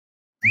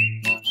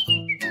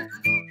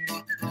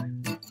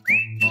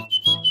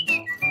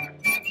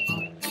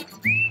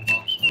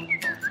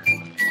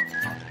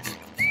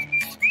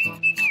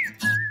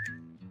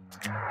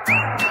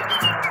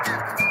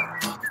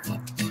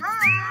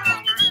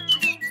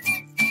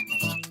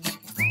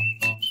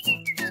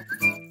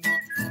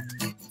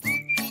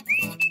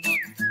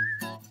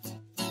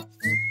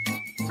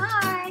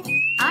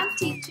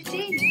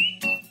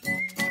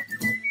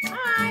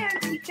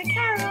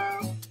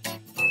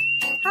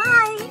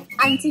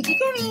Teacher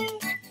Kimmy.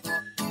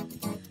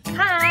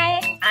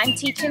 Hi, I'm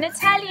Teacher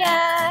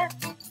Natalia.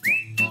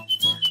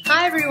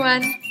 Hi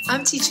everyone,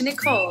 I'm Teacher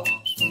Nicole.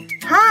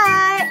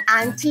 Hi,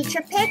 I'm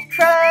Teacher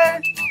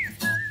Petra.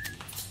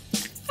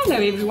 Hello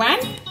everyone,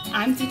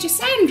 I'm Teacher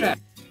Sandra.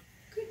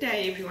 Good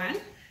day everyone.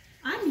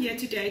 I'm here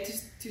today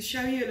to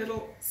show you a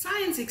little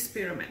science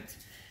experiment.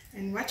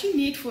 And what you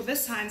need for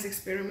this science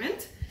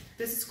experiment,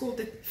 this is called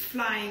the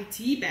flying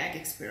tea bag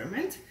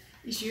experiment,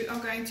 is you are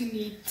going to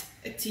need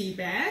a tea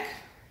bag.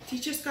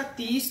 Teacher's got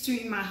these two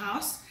in my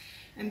house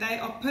and they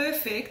are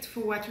perfect for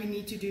what we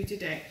need to do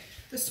today.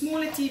 The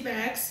smaller tea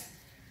bags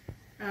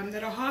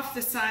that are half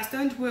the size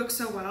don't work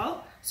so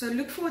well, so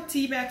look for a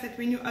tea bag that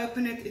when you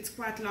open it, it's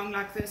quite long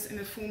like this and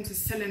it forms a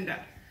cylinder.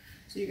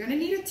 So you're going to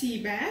need a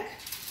tea bag,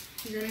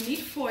 you're going to need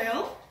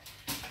foil,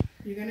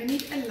 you're going to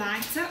need a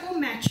lighter or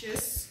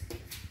matches,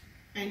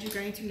 and you're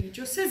going to need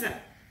your scissor.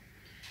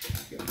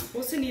 You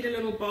also need a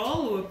little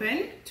bowl or a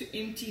bin to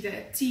empty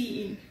the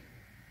tea in.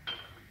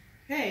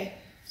 Okay,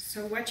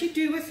 so what you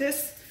do with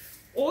this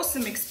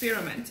awesome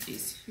experiment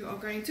is you are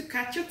going to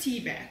cut your tea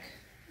bag.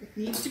 It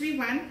needs to be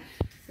one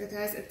that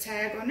has a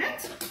tag on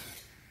it.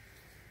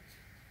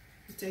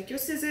 You take your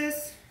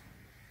scissors,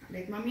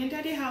 let Mommy and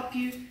Daddy help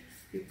you.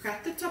 You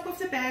cut the top of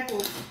the bag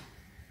off.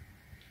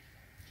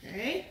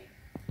 Okay,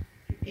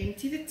 you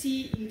empty the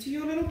tea into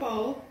your little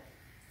bowl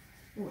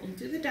or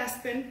into the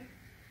dustbin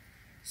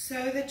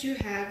so that you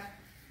have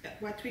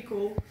what we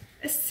call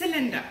a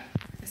cylinder.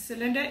 A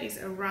cylinder is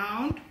a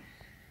round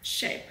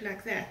shape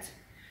like that.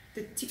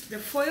 The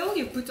foil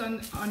you put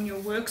on your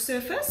work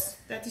surface,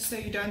 that is so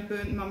you don't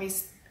burn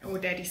Mommy's or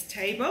Daddy's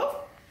table,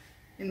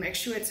 and make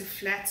sure it's a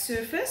flat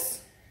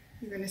surface.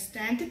 You're going to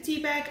stand the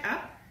tea bag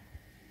up,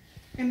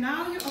 and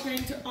now you are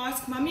going to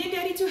ask Mommy and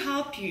Daddy to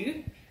help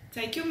you.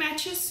 Take your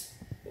matches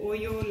or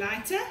your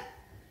lighter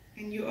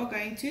and you are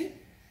going to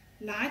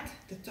light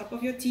the top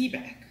of your tea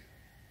bag.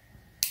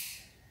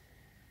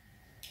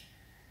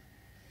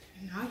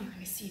 And now you're going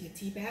to see the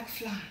tea bag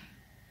fly.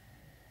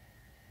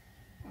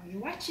 Are you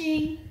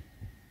watching?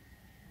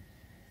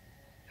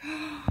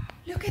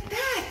 Look at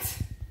that!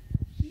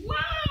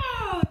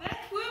 Wow! That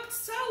worked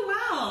so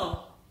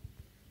well!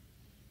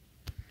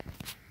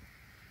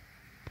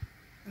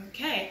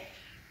 Okay,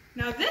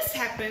 now this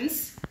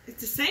happens,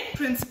 it's the same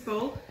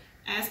principle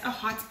as a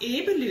hot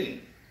air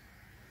balloon.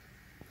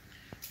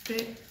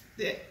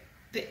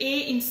 The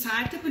air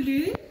inside the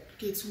balloon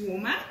gets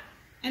warmer,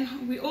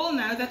 and we all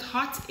know that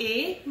hot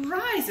air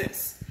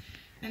rises,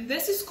 and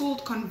this is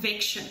called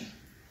convection.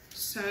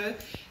 So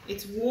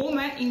it's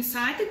warmer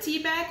inside the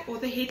tea bag or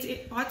the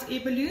hot air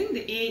balloon,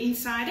 the air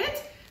inside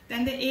it,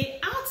 than the air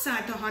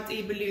outside the hot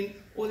air balloon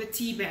or the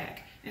tea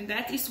bag. And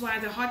that is why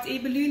the hot air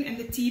balloon and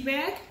the tea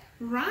bag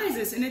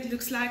rises and it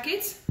looks like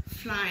it's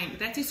flying.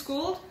 That is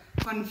called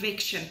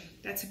convection.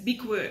 That's a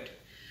big word.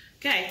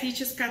 Okay,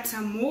 teachers cut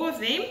some more of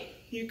them.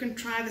 You can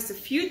try this a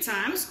few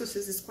times because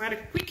this is quite a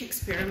quick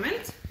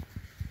experiment.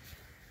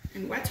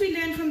 And what we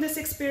learned from this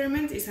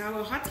experiment is how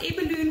a hot air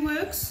balloon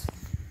works.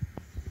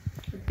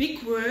 A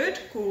big word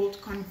called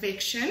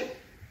convection.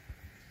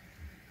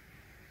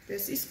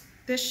 This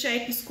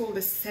shape is called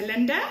a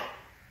cylinder.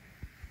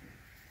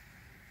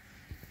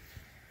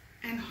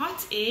 And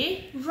hot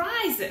air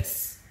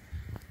rises.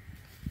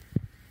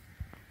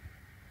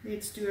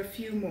 Let's do a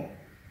few more.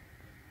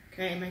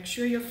 Okay, make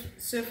sure your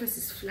surface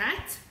is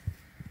flat.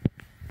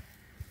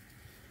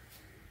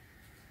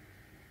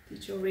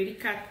 Teacher already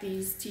cut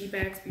these tea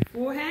bags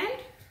beforehand.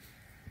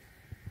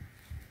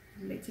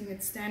 I'm letting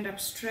it stand up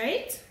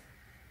straight.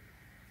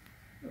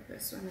 Oh,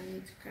 this one I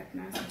need to cut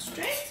nice and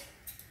straight.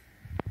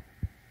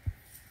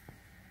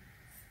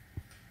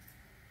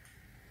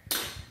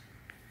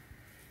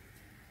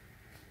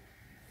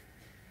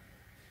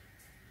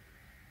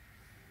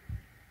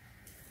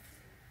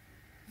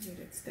 Let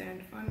it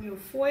stand on your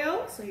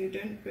foil so you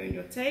don't burn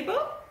your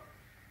table.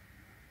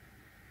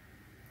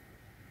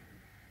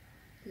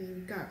 There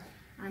we go.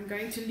 I'm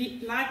going to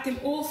light them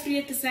all three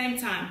at the same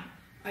time.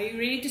 Are you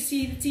ready to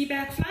see the tea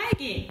bag fly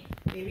again?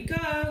 There we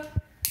go.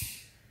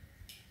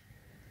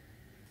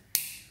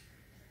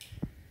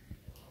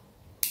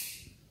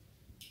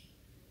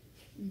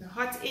 And the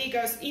hot air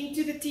goes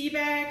into the tea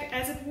bag.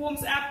 As it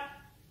warms up,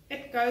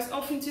 it goes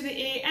off into the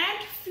air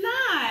and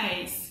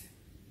flies.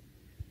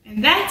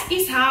 And that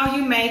is how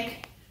you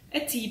make a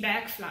tea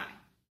bag fly.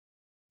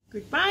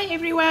 Goodbye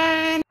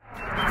everyone.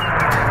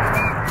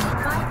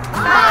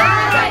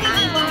 Bye.